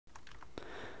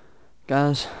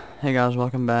Guys, hey guys,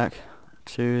 welcome back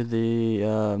to the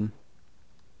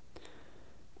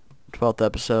 12th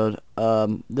episode.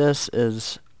 This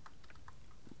is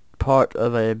part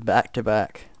of a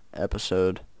back-to-back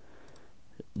episode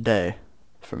day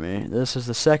for me. This is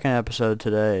the second episode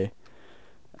today.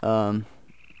 I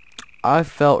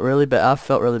felt really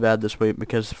bad this week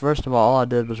because first of all I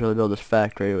did was really build this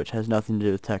factory, which has nothing to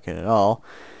do with Tekkit at all.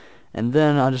 And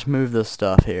then I just moved this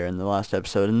stuff here in the last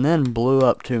episode and then blew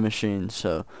up 2 machines.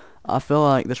 So I feel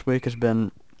like this week has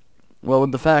been, well,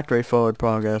 with the factory forward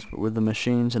progress, but with the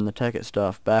machines and the Tekkit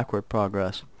stuff backward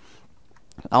progress.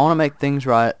 I want to make things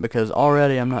right because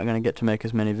already I'm not going to get to make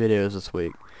as many videos this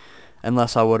week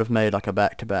unless I would have made like a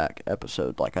back-to-back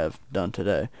episode like I've done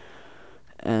today.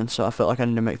 And so I felt like I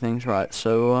need to make things right.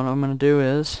 So what I'm going to do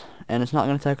is, and it's not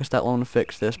going to take us that long to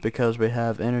fix this because we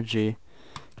have energy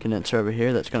condenser over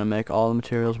here that's going to make all the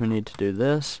materials we need to do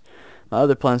this. My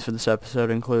other plans for this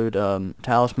episode include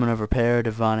Talisman of repair,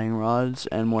 divining rods,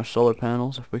 and more solar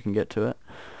panels if we can get to it.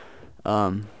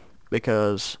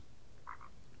 Because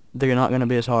they're not going to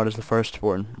be as hard as the first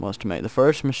one was to make. The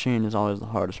first machine is always the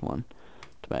hardest one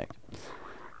to make.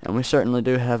 And we certainly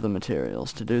do have the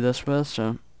materials to do this with,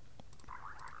 so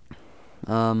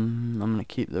I'm going to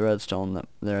keep the redstone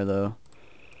there though.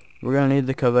 We're going to need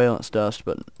the covalence dust,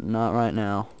 but not right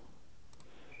now.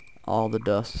 All the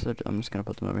dust, I'm just going to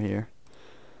put them over here.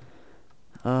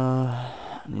 I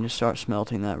need to start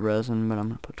smelting that resin, but I'm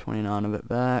going to put 29 of it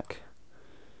back.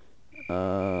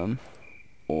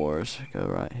 Ores go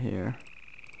right here.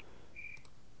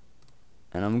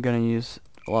 And I'm going to use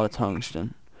a lot of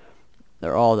tungsten.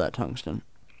 They're all that tungsten.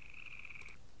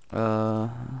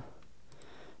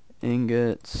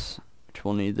 Ingots, which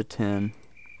we'll need the 10.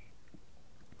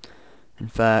 In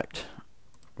fact,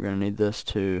 we're going to need this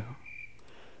too.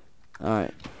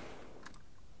 Alright.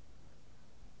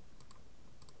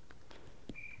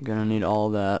 I'm going to need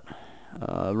all that.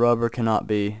 Rubber cannot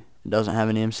be, it doesn't have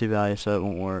any MC value, so it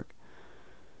won't work.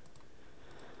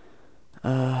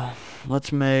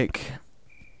 Let's make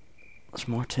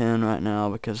some more tin right now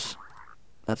because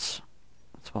that's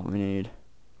what we need.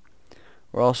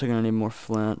 We're also going to need more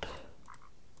flint.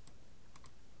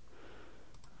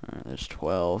 Alright, there's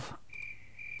 12.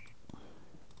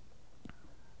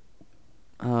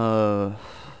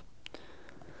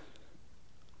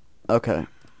 Okay.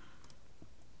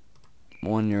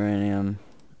 1 uranium.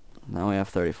 Now we have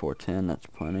 34 tin, that's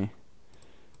plenty.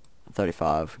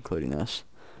 35, including this.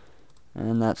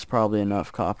 And that's probably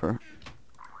enough copper.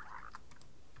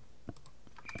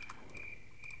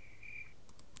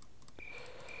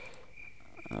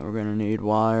 We're gonna need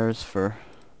wires for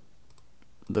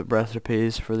the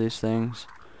recipes for these things.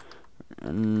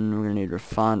 And we're gonna need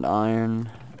refined iron.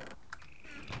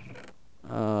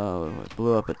 It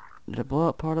blew up. Did it blow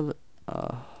up part of it?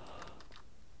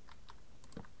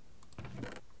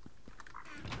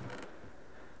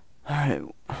 Alright,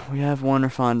 we have 1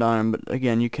 refined iron, but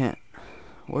again, you can't.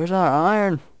 Where's our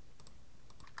iron?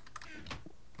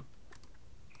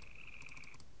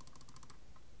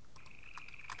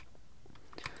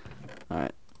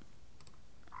 Alright.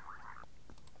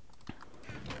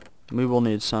 We will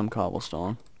need some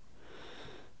cobblestone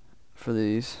for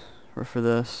these, or for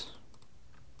this.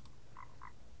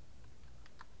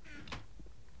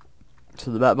 So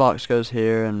the back box goes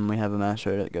here, and we have a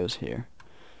macerator that goes here.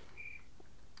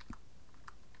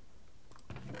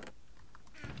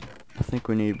 I think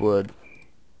we need wood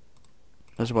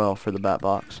as well for the back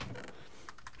box.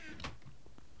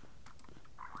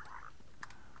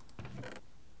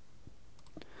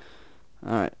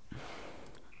 Alright.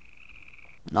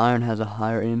 Iron has a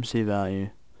higher EMC value,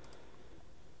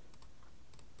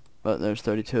 but there's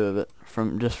 32 of it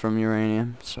just from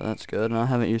uranium, so that's good. And I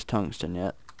haven't used tungsten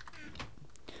yet.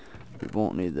 We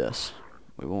won't need this.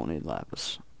 We won't need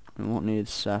lapis. We won't need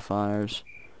sapphires,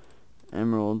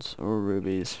 emeralds, or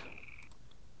rubies.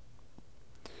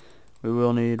 We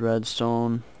will need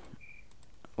redstone.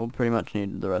 We'll pretty much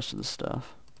need the rest of the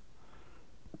stuff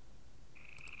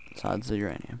besides the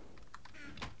uranium.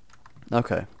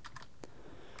 Okay.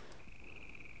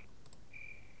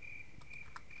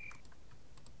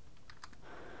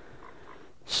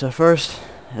 So first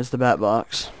is the bat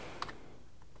box,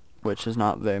 which is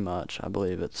not very much. I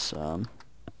believe it's okay,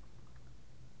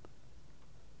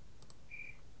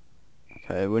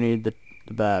 we need the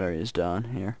batteries done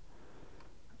here.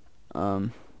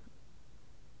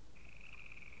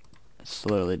 It's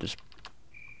literally just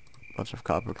a bunch of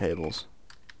copper cables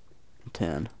and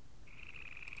tin.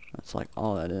 That's like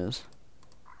all that is.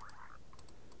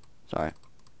 Sorry.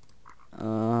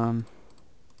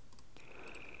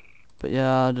 But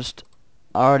yeah,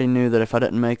 I already knew that if I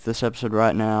didn't make this episode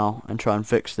right now and try and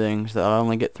fix things, that I'd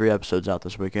only get 3 episodes out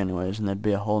this week anyways, and there'd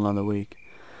be a whole nother week.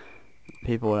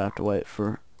 People would have to wait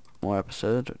for more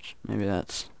episodes, which maybe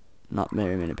that's not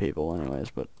very many people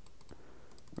anyways, but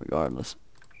regardless.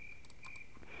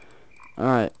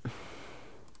 Alright.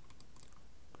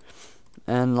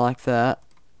 And like that,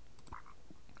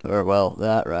 or well,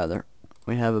 that rather,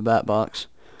 we have a bat box.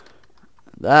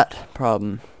 That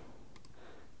problem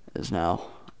is now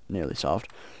nearly solved.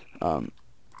 Now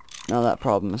that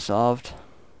problem is solved.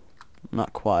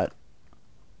 Not quite.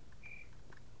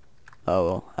 Oh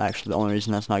well, actually the only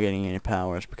reason that's not getting any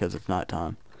power is because it's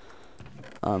nighttime.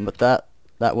 But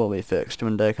that will be fixed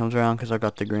when day comes around, because I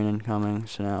got the green incoming,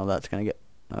 so now that's gonna get,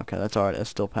 okay, that's alright, it's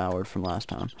still powered from last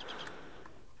time.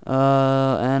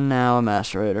 And now a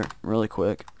macerator, really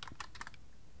quick.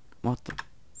 What the?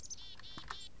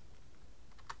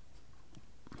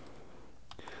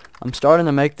 I'm starting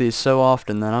to make these so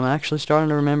often that I'm actually starting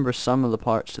to remember some of the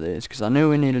parts to these, because I knew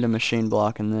we needed a machine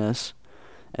block in this,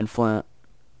 and flint.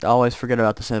 I always forget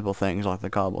about the simple things like the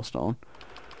cobblestone.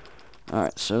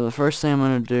 Alright, so the first thing I'm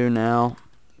going to do now...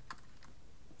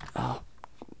 Oh,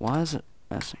 why is it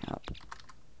messing up?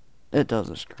 It does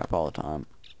this crap all the time.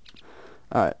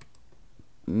 Alright.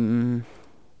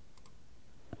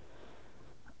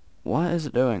 What is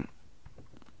it doing?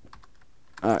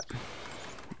 Alright.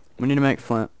 We need to make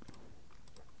flint.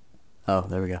 Oh,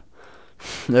 there we go.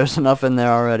 There's enough in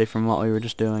there already from what we were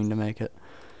just doing to make it.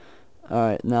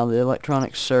 Alright, now the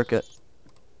electronic circuit.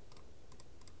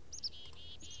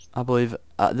 I believe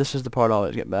this is the part I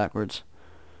always get backwards.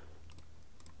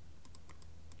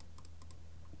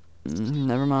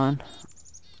 Never mind.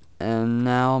 And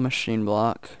now machine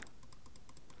block.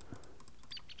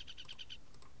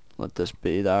 Let this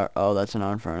be there. Oh, that's an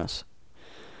iron furnace.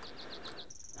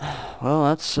 Well,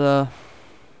 that's we're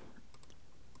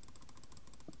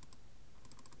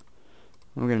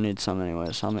gonna need some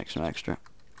anyway, so I'll make some extra.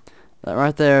 That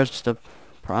right there is just a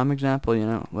prime example, you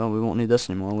know. Well, we won't need this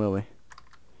anymore, will we?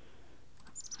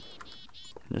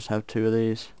 Just have 2 of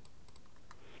these.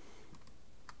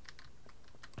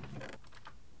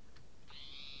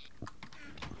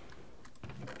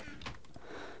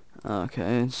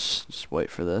 Okay, let's just wait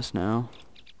for this now.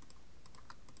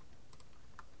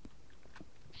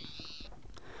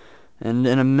 And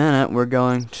in a minute, we're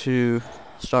going to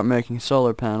start making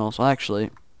solar panels. Well,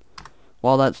 actually,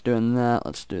 while that's doing that,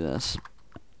 let's do this.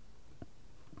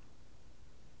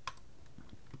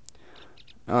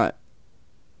 Alright.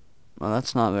 Well,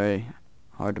 that's not very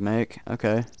hard to make.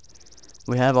 Okay.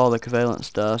 We have all the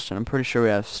covalence dust, and I'm pretty sure we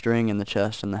have string in the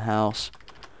chest in the house.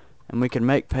 And we can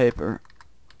make paper.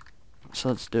 So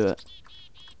let's do it.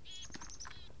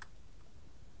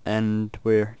 And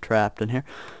we're trapped in here.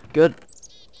 Good.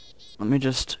 Let me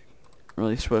just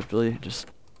really swiftly just...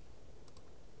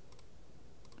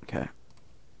 Okay.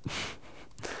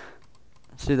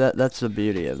 See, that's the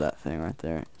beauty of that thing right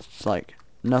there. It's like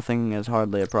nothing is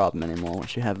hardly a problem anymore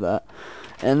once you have that.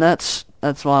 And that's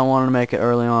why I wanted to make it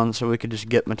early on, so we could just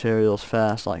get materials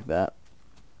fast like that.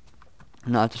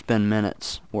 Not to spend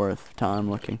minutes worth of time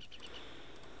looking.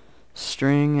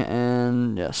 String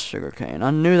and, yes, sugarcane.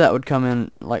 I knew that would come in,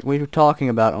 like we were talking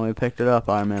about it when we picked it up.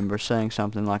 I remember saying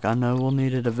something like, I know we'll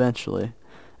need it eventually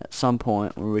at some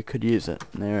point where we could use it.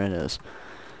 And there it is.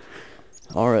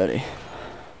 Already.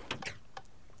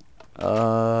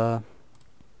 Oh,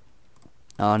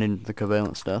 I need the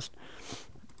covalence dust.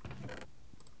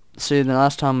 See, the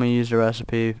last time we used a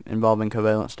recipe involving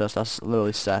covalence dust, I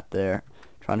literally sat there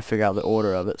trying to figure out the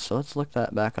order of it. So let's look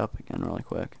that back up again really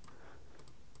quick.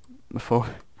 Before,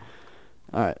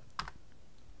 alright,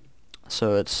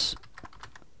 so it's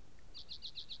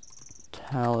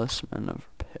Talisman of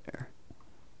Repair.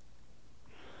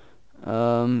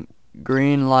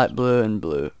 Green, light blue, and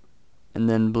blue, and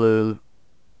then blue,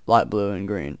 light blue, and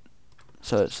green.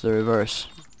 So it's the reverse.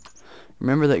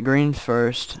 Remember that green's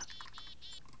first,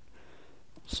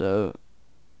 so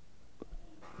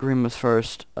green was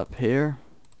first up here,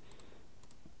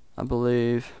 I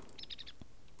believe.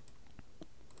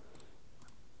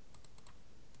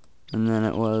 And then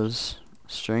it was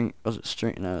string. Was it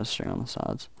string? No, it was string on the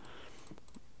sides.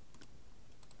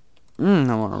 I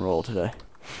want to roll today.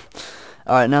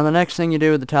 Alright, now the next thing you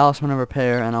do with the Talisman of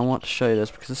Repair, and I want to show you this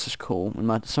because this is cool,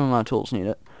 and some of my tools need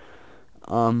it.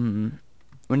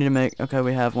 We need to make, okay,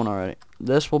 we have one already.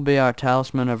 This will be our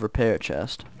Talisman of Repair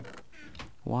chest.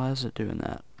 Why is it doing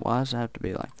that? Why does it have to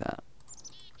be like that?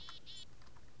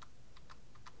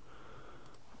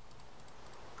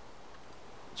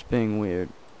 It's being weird.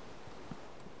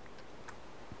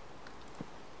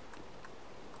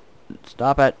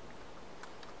 Stop it.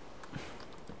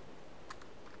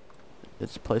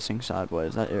 it's placing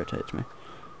sideways. That irritates me.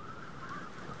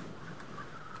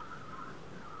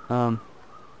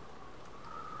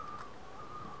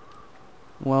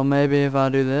 Well, maybe if I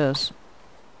do this.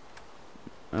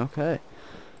 Okay.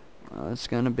 Well, it's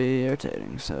gonna be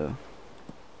irritating, so.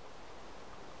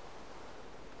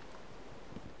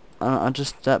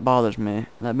 That bothers me.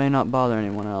 That may not bother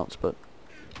anyone else, but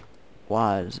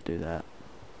why does it do that?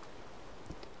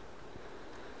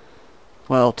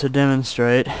 Well, to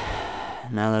demonstrate,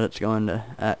 now that it's going to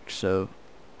act so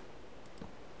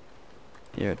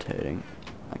irritating,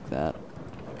 like that.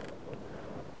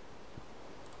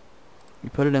 You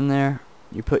put it in there,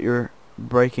 you put your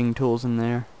braking tools in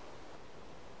there,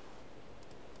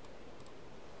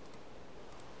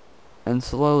 and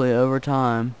slowly over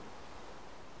time,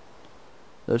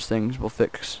 those things will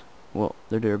well,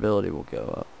 their durability will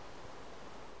go up.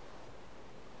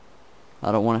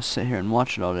 I don't want to sit here and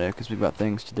watch it all day because we've got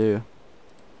things to do.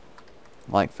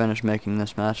 Like finish making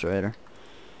this macerator.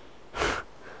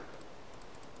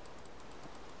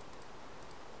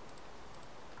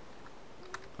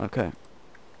 Okay.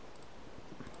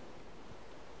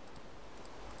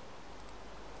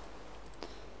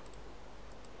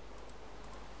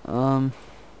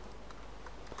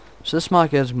 So this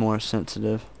mic is more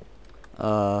sensitive.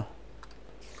 Should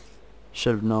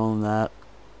have known that.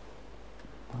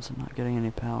 Why is it not getting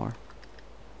any power?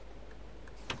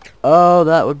 Oh,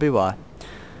 that would be why.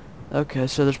 Okay,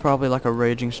 so there's probably like a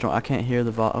raging storm. I can't hear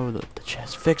the oh, the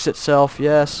chest fix itself,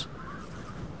 yes.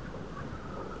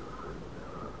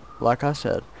 Like I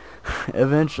said,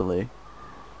 eventually,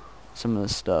 some of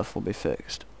this stuff will be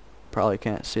fixed. Probably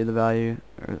can't see the value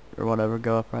or whatever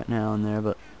go up right now in there,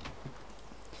 but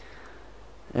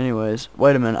anyways,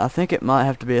 wait a minute. I think it might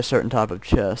have to be a certain type of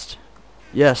chest.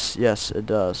 Yes, it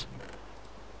does.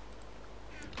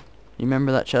 You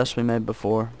remember that chest we made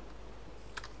before?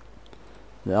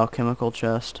 The alchemical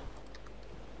chest?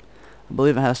 I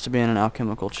believe it has to be in an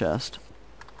alchemical chest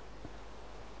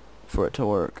for it to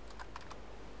work.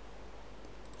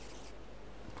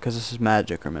 Because this is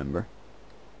magic, remember?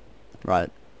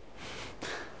 Right.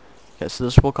 Okay, so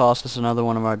this will cost us another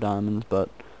one of our diamonds, but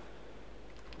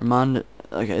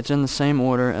okay, it's in the same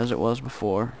order as it was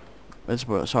before. As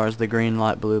far as the green,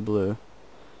 light blue, blue.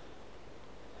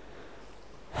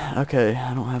 Okay,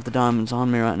 I don't have the diamonds on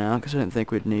me right now because I didn't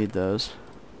think we'd need those.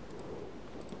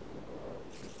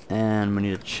 And we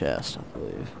need a chest, I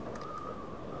believe.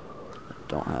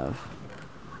 Don't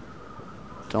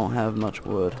have much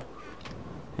wood.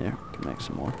 Here, we can make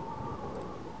some more.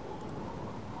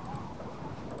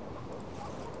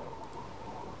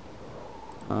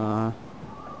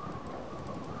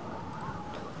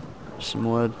 Some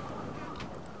wood.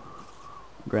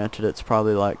 Granted, it's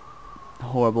probably like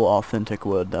horrible authentic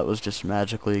wood that was just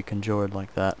magically conjured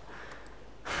like that.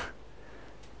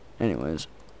 Anyways,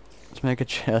 let's make a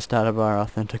chest out of our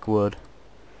authentic wood.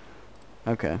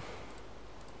 Okay.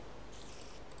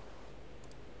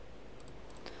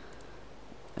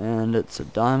 And it's a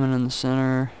diamond in the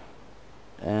center.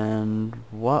 And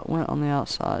what went on the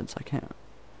outsides? I can't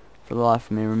for the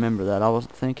life of me remember that. I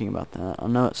wasn't thinking about that. I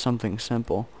know it's something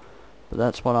simple, but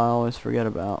that's what I always forget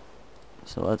about.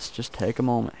 So let's just take a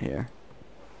moment here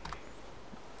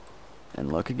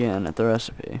and look again at the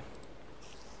recipe.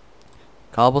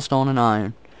 Cobblestone and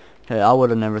iron. Okay, I would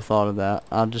have never thought of that.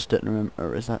 I just didn't remember.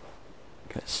 Or is that?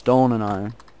 Okay, stone and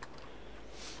iron.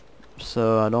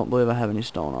 So I don't believe I have any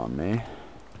stone on me.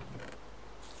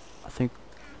 I think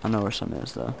I know where some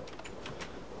is though.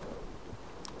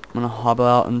 I'm gonna hobble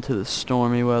out into the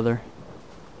stormy weather.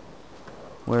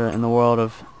 We're in the world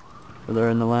of, they're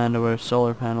in the land of where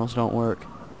solar panels don't work.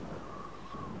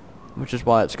 Which is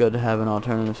why it's good to have an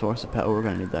alternative source of power. We're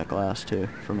gonna need that glass too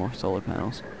for more solar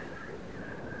panels.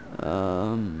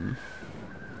 I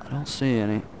don't see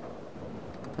any.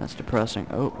 That's depressing.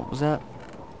 Oh, what was that?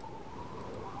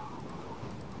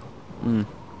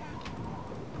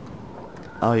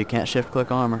 Oh, you can't shift click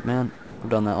armor, man. I've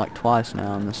done that like twice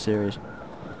now in this series.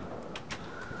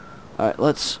 Alright,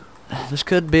 this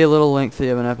could be a little lengthy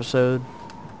of an episode,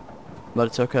 but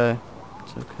it's okay.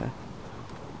 It's okay.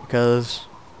 Because,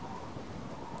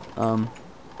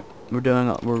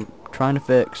 we're trying to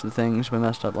fix the things we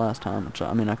messed up last time, which,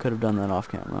 I mean, I could have done that off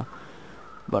camera,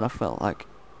 but I felt like,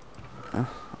 I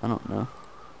don't know.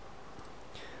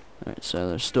 Alright, so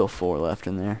there's still 4 left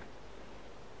in there.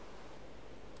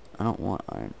 I don't want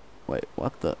iron. Wait,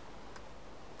 what the?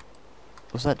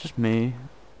 Was that just me?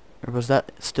 Or was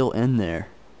that still in there?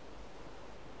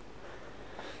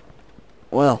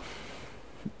 Well,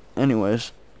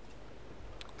 anyways,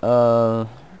 that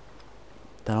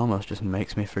almost just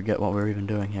makes me forget what we're even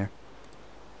doing here.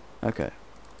 Okay.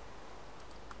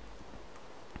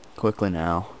 quickly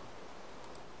now.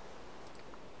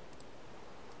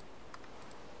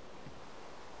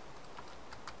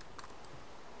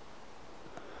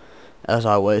 As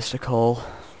I waste a coal.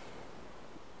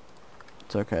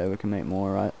 It's okay, we can make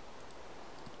more, right?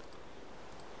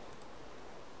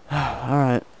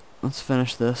 Alright, let's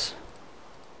finish this.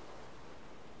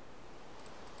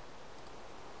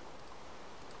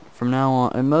 From now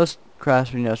on, in most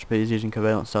crafting recipes using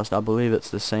covalent dust, I believe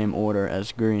it's the same order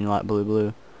as green, light blue,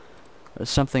 blue. It's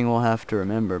something we'll have to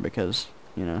remember because,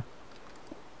 you know.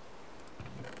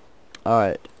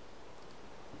 Alright.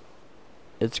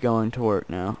 It's going to work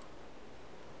now.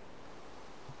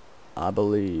 I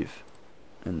believe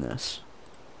in this.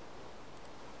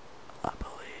 I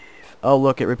believe. Oh,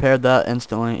 look, it repaired that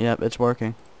instantly. Yep, it's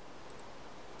working.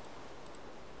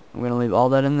 I'm going to leave all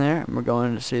that in there, and we're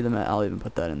going to see them. I'll even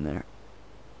put that in there.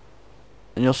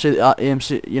 And you'll see the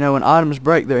EMC, you know, when items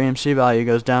break, their EMC value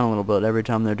goes down a little bit every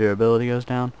time their durability goes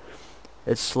down.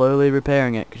 It's slowly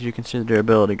repairing it, because you can see the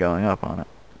durability going up on it.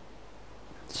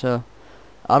 So,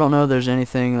 I don't know if there's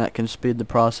anything that can speed the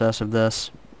process of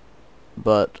this,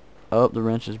 but, oh, the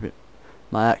wrench is,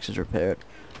 my axe is repaired.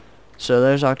 So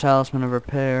there's our talisman of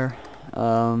repair.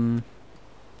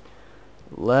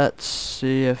 Let's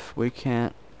see if we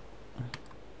can't,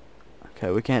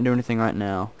 okay, we can't do anything right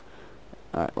now.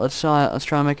 Alright, let's try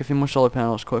and make a few more solar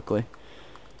panels quickly.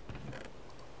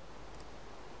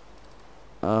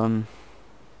 Let's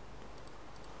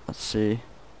see.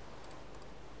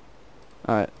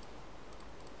 Alright.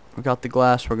 We got the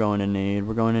glass we're going to need.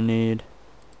 We're going to need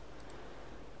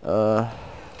quite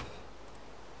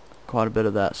a bit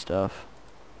of that stuff.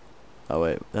 Oh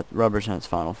wait, that rubber's in its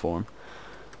final form.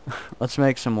 Let's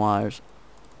make some wires.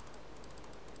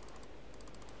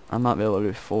 I might be able to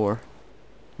do 4.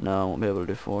 No, I won't be able to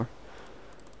do 4.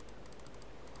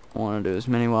 I want to do as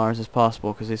many wires as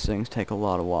possible because these things take a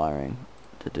lot of wiring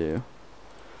to do.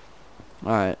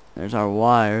 Alright, there's our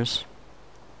wires.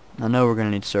 I know we're going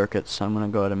to need circuits, so I'm going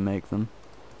to go ahead and make them.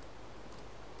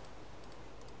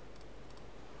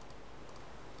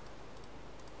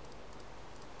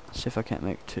 Let's see if I can't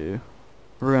make 2.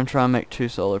 We're going to try and make 2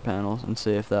 solar panels and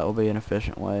see if that will be an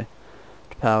efficient way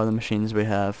to power the machines we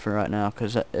have for right now,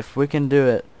 because if we can do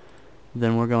it,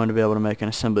 then we're going to be able to make an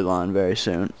assembly line very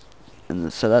soon,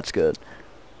 and so that's good.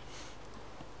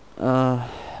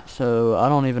 So I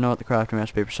don't even know what the crafting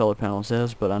recipe for solar panels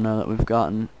is, but I know that we've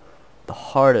gotten the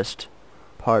hardest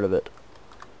part of it.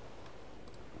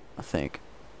 I think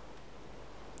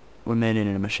we made it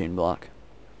in a machine block.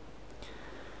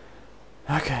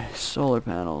 Okay, solar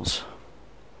panels.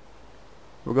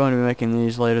 We're going to be making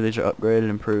these later. These are upgraded,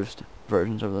 improved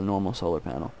versions of the normal solar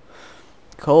panel.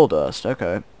 Coal dust,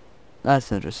 okay.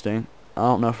 That's interesting. I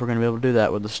don't know if we're going to be able to do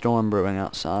that with the storm brewing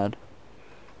outside.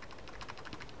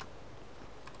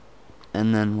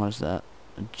 And then, what is that?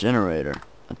 A generator.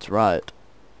 That's right.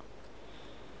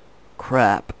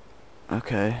 Crap.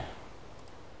 Okay.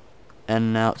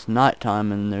 And now it's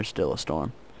nighttime and there's still a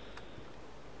storm.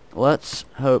 Let's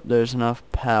hope there's enough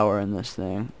power in this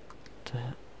thing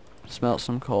to smelt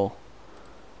some coal.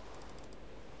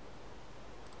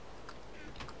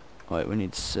 Wait, we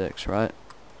need 6, right?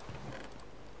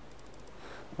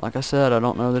 Like I said, I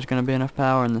don't know if there's going to be enough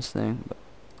power in this thing. But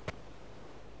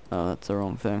oh, that's the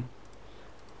wrong thing.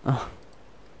 Oh.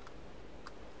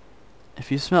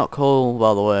 If you smelt coal,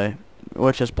 by the way,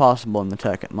 which is possible in the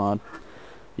Tekkit mod,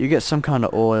 you get some kind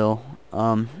of oil,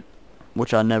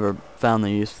 which I never found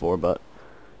the use for, but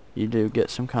you do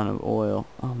get some kind of oil.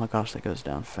 Oh my gosh, that goes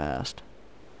down fast.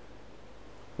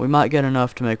 We might get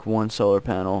enough to make 1 solar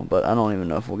panel, but I don't even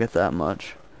know if we'll get that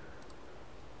much.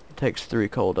 It takes 3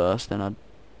 coal dust, and I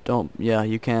don't, yeah,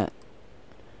 you can't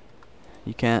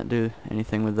do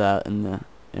anything with that in the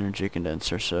energy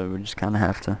condenser, so we just kind of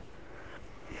have to.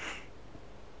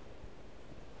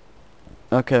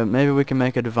 Okay, maybe we can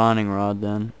make a divining rod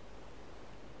then.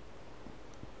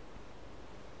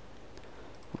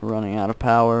 We're running out of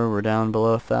power. We're down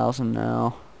below 1,000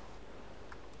 now.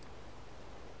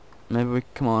 Maybe we,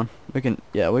 come on, we can,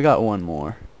 yeah, we got 1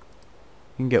 more.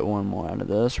 We can get 1 more out of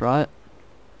this, right?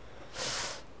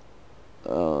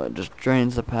 Oh, it just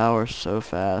drains the power so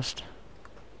fast.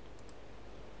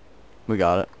 We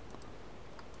got it.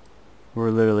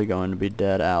 We're literally going to be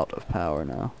dead out of power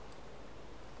now.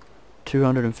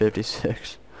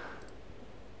 256.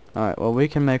 Alright, well we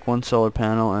can make 1 solar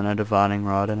panel and a dividing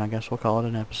rod, and I guess we'll call it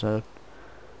an episode.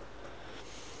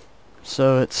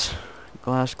 So it's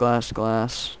glass, glass,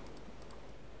 glass.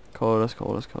 Coal dust,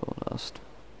 coal dust, coal dust.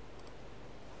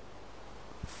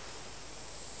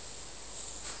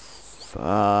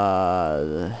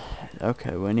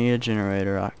 Okay, we need a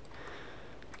generator. I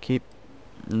keep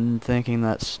thinking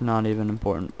that's not even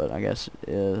important, but I guess it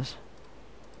is.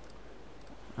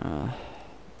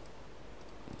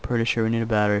 Pretty sure we need a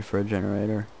battery for a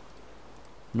generator.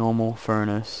 Normal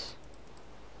furnace.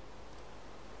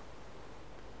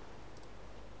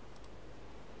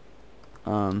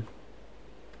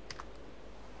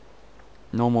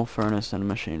 Normal furnace and a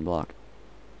machine block.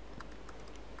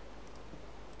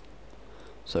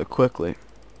 So quickly.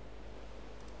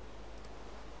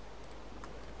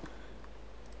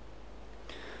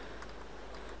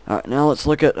 Alright, now let's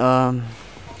look at, dang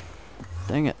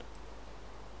it.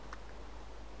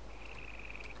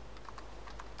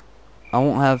 I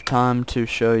won't have time to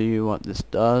show you what this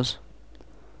does.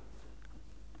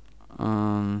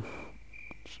 Okay,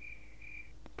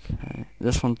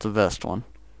 this one's the vest one.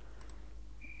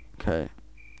 Okay,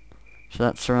 so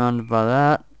that's surrounded by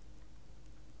that.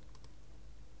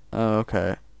 Oh,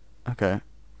 okay. Okay.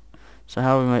 So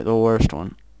how do we make the worst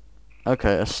one?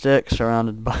 Okay, a stick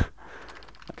surrounded by...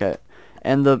 Okay.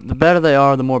 And the better they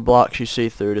are, the more blocks you see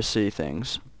through to see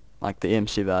things. Like the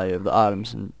MC value of the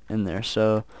items in there.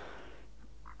 So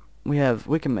we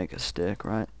can make a stick,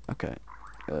 right? Okay.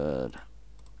 Good.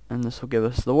 And this will give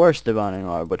us the worst divining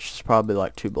rod, which is probably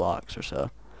like 2 blocks or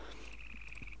so.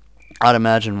 I'd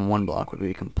imagine 1 block would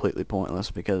be completely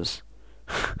pointless because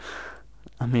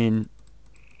I mean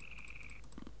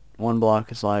 1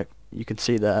 block is like, you can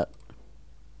see that.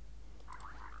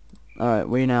 Alright,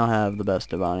 we now have the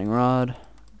best divining rod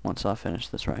once I finish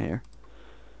this right here.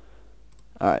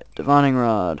 Alright, divining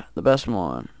rod, the best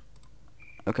one.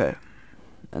 Okay,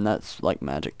 and that's like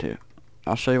magic too.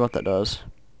 I'll show you what that does.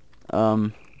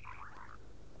 Okay,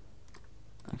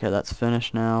 that's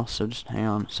finished now, so just hang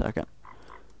on a second.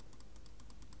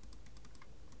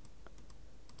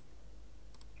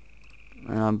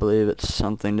 And I believe it's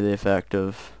something to the effect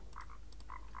of,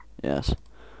 yes.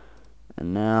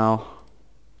 And now,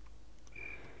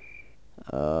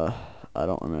 I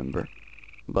don't remember,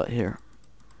 but here.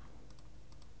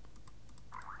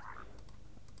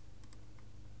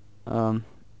 Isn't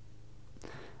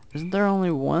there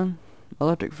only 1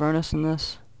 electric furnace in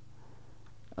this?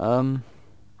 In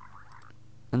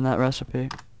that recipe?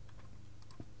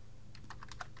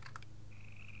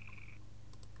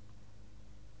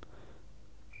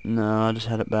 No, I just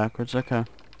had it backwards. Okay.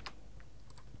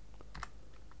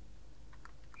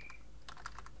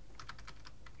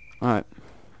 Alright.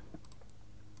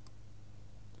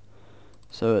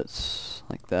 So it's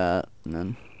like that, and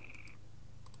then...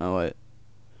 Oh, wait.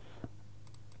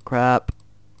 Crap.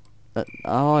 I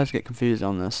always get confused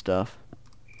on this stuff.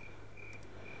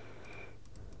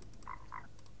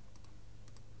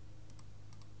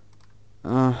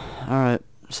 Alright.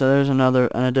 So there's an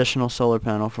additional solar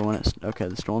panel for when it's... Okay,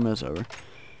 the storm is over.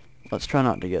 Let's try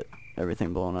not to get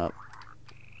everything blown up.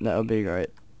 That would be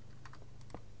great.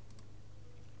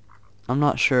 I'm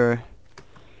not sure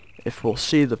if we'll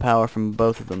see the power from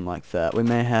both of them like that. We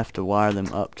may have to wire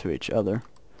them up to each other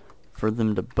for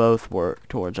them to both work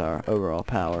towards our overall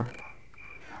power.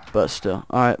 But still.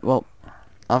 Alright, well,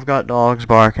 I've got dogs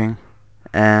barking,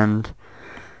 and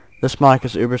this mic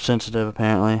is uber sensitive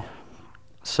apparently.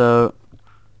 So,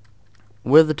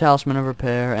 with the Talisman of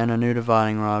Repair and a new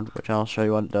dividing rod, which I'll show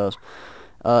you what it does,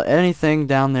 anything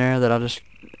down there that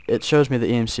it shows me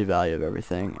the EMC value of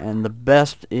everything, and the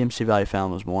best EMC value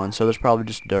found was 1, so there's probably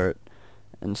just dirt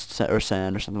and or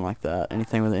sand or something like that.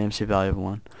 Anything with an EMC value of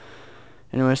 1.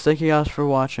 Anyways, thank you guys for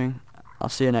watching. I'll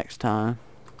see you next time.